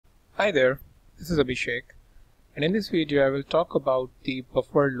Hi there, this is Abhishek, and in this video I will talk about the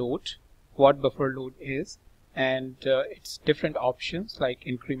buffer load, what buffer load is, and its different options like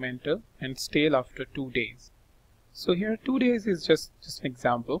incremental and stale after 2 days. So here 2 days is just an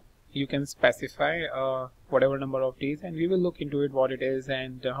example. You can specify whatever number of days, and we will look into it what it is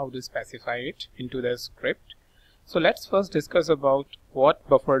and how to specify it into the script. So let's first discuss about what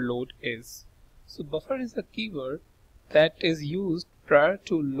buffer load is. So buffer is a keyword that is used prior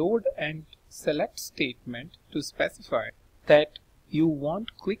to load and select statement to specify that you want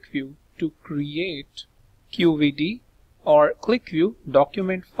QlikView to create QVD or QlikView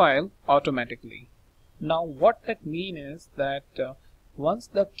document file automatically. Now what that means is that once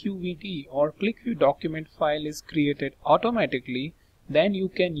the QVD or QlikView document file is created automatically, then you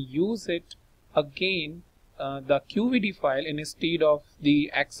can use it again, the QVD file, instead of the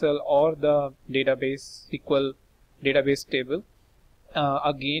Excel or the database SQL database table,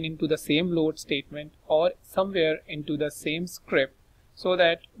 again into the same load statement or somewhere into the same script, so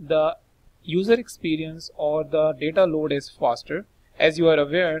that the user experience or the data load is faster. As you are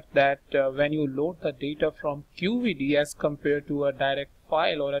aware that when you load the data from QVD as compared to a direct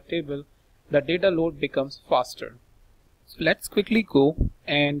file or a table, the data load becomes faster. So let's quickly go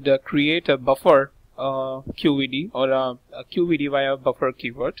and create a buffer QVD or a QVD via buffer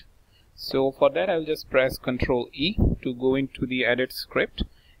keyword. So for that I'll just press Ctrl E to go into the edit script.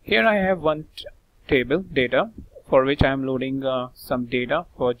 Here I have one table data for which I am loading some data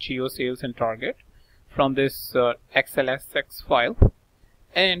for geo sales and target from this XLSX file,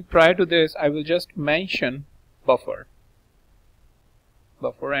 and prior to this I will just mention buffer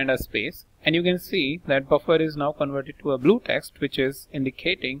and a space, and you can see that buffer is now converted to a blue text, which is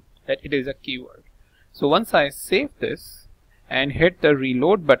indicating that it is a keyword. So once I save this and hit the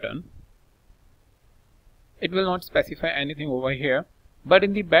reload button, it will not specify anything over here, but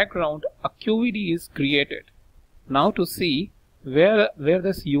in the background a QVD is created. Now to see where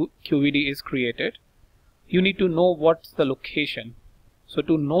this QVD is created, you need to know what's the location. So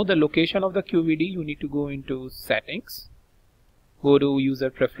to know the location of the QVD, you need to go into settings, go to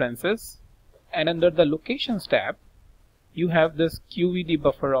user preferences, and under the locations tab you have this QVD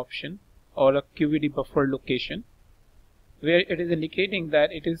buffer option or a QVD buffer location, where it is indicating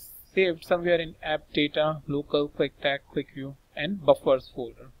that it is saved somewhere in app data, local, QuickTag, QlikView and buffers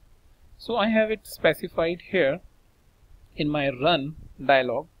folder. So I have it specified here in my run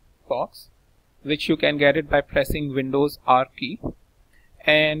dialog box, which you can get it by pressing Windows R key,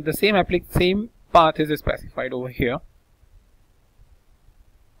 and the same path is specified over here,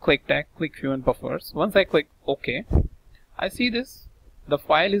 QuickTag, QlikView and buffers. Once I click OK, I see this, the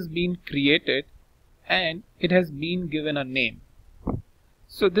file is being created and it has been given a name.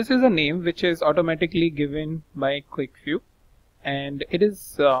 So this is a name which is automatically given by QlikView, and it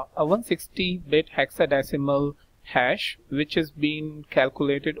is a 160-bit hexadecimal hash which is being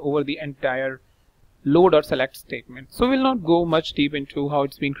calculated over the entire load or select statement. So we'll not go much deep into how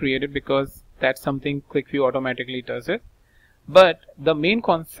it's being created because that's something QlikView automatically does it. But the main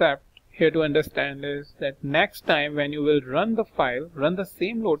concept here to understand is that next time when you will run the file, run the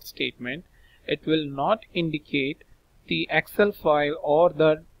same load statement, it will not indicate the Excel file or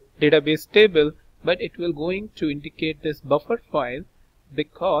the database table, but it will going to indicate this buffer file,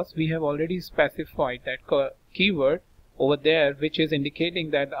 because we have already specified that keyword over there, which is indicating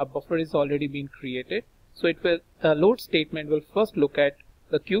that a buffer is already been created. So it will, the load statement will first look at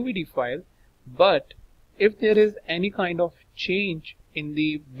the QVD file, but if there is any kind of change in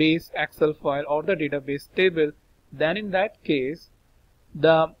the base Excel file or the database table, then in that case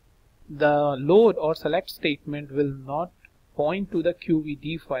the load or select statement will not point to the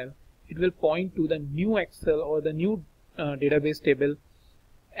QVD file. It will point to the new Excel or the new database table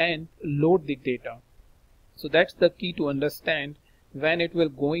and load the data. So that's the key to understand when it will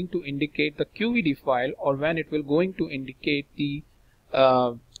going to indicate the QVD file or when it will going to indicate the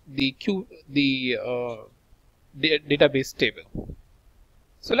database table.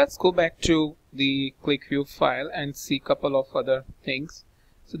 So let's go back to the QlikView file and see a couple of other things.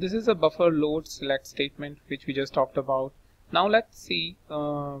 So this is a buffer load select statement which we just talked about. Now let's see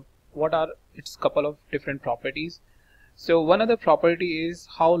what are its couple of different properties. So one other property is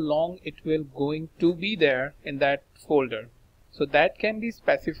how long it will going to be there in that folder. So that can be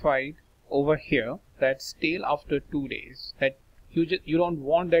specified over here, that stale after 2 days, that you don't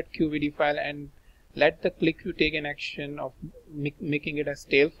want that QVD file and let the QlikView take an action of making it a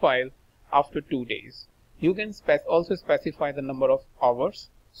stale file after 2 days. You can also specify the number of hours.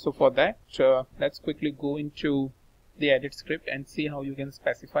 So for that, let's quickly go into the edit script and see how you can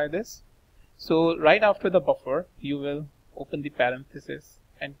specify this. So right after the buffer, you will open the parenthesis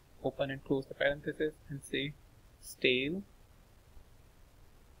and open and close the parenthesis and say stale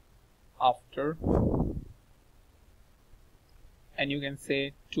after, and you can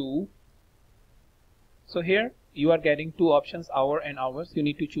say 2. So here you are getting two options, hour and hours. You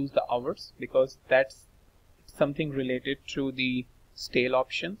need to choose the hours because that's something related to the stale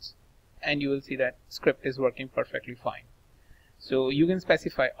options, and you will see that script is working perfectly fine. So you can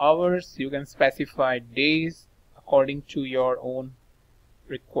specify hours, you can specify days according to your own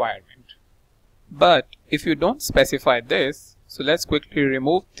requirement. But if you don't specify this, so let's quickly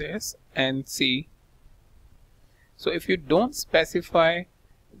remove this and see. So if you don't specify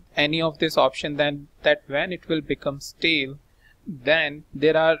any of this option, then that when it will become stale, then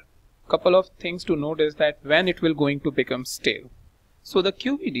there are a couple of things to notice that when it will going to become stale. So the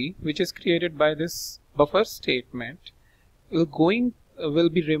QED, which is created by this buffer statement, will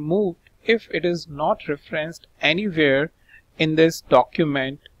be removed if it is not referenced anywhere in this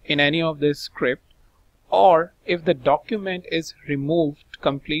document, in any of this script, or if the document is removed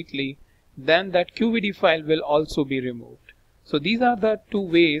completely, then that QED file will also be removed. So these are the two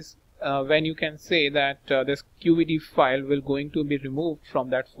ways when you can say that this QED file will going to be removed from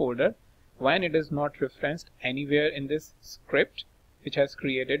that folder when it is not referenced anywhere in this script which has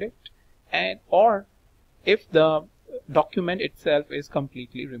created it, and or if the document itself is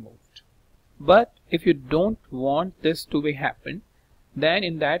completely removed. But if you don't want this to be happen, then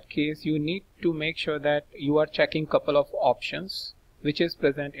in that case you need to make sure that you are checking couple of options which is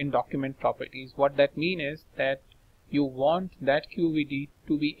present in document properties. What that means is that you want that QED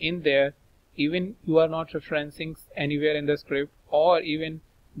to be in there even you are not referencing anywhere in the script, or even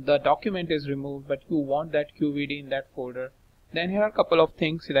the document is removed but you want that QED in that folder. Then here are a couple of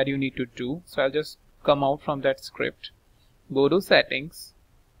things that you need to do. So I'll just come out from that script, go to settings,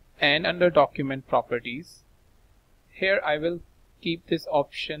 and under document properties, here I will keep this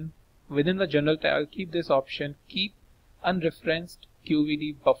option within the general tab. I'll keep this option, keep unreferenced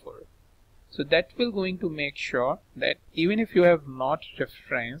QED buffer. So that will going to make sure that even if you have not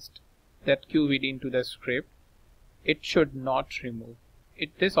referenced that QED into the script, it should not remove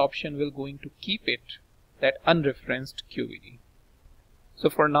it. This option will going to keep it that unreferenced QED. So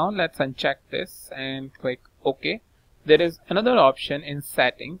for now, let's uncheck this and click OK. There is another option in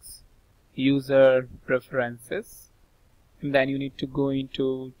settings, user preferences, and then you need to go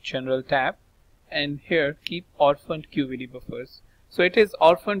into general tab, and here keep orphaned QED buffers. So it is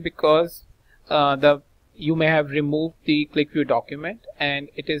orphaned because you may have removed the QlikView document and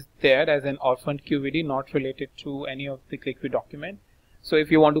it is there as an orphaned QED, not related to any of the QlikView document. So if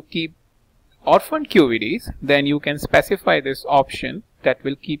you want to keep orphaned QEDs, then you can specify this option that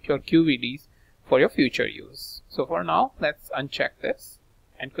will keep your QEDs for your future use. So for now, let's uncheck this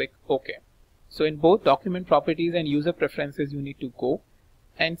and click OK. So in both document properties and user preferences, you need to go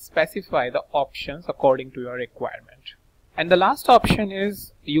and specify the options according to your requirement. And the last option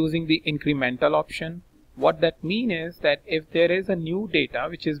is using the incremental option. What that means is that if there is a new data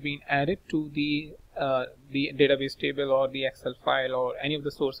which is being added to the database table or the Excel file or any of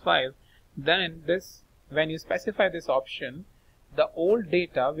the source files, then this, when you specify this option, the old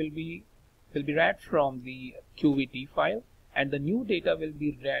data will be read from the QED file, and the new data will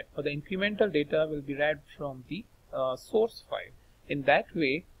be read, or the incremental data will be read from the source file. In that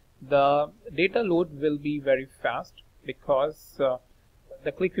way, the data load will be very fast because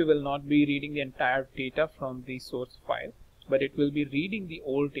the QlikView will not be reading the entire data from the source file, but it will be reading the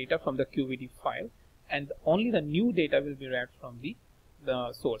old data from the QED file, and only the new data will be read from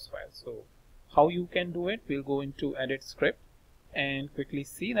the source file. So how you can do it, we'll go into edit script and quickly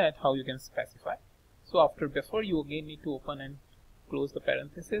see that how you can specify. So before you again need to open and close the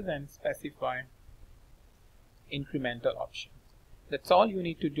parenthesis and specify incremental option. That's all you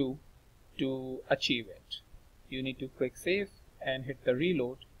need to do to achieve it. You need to click save and hit the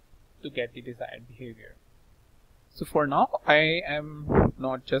reload to get the desired behavior. So for now, I am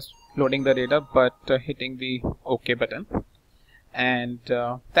not just loading the data but hitting the OK button. And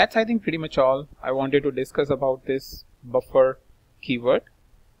that's, I think, pretty much all I wanted to discuss about this buffer keyword.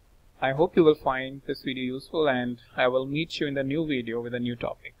 I hope you will find this video useful, and I will meet you in the new video with a new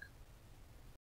topic.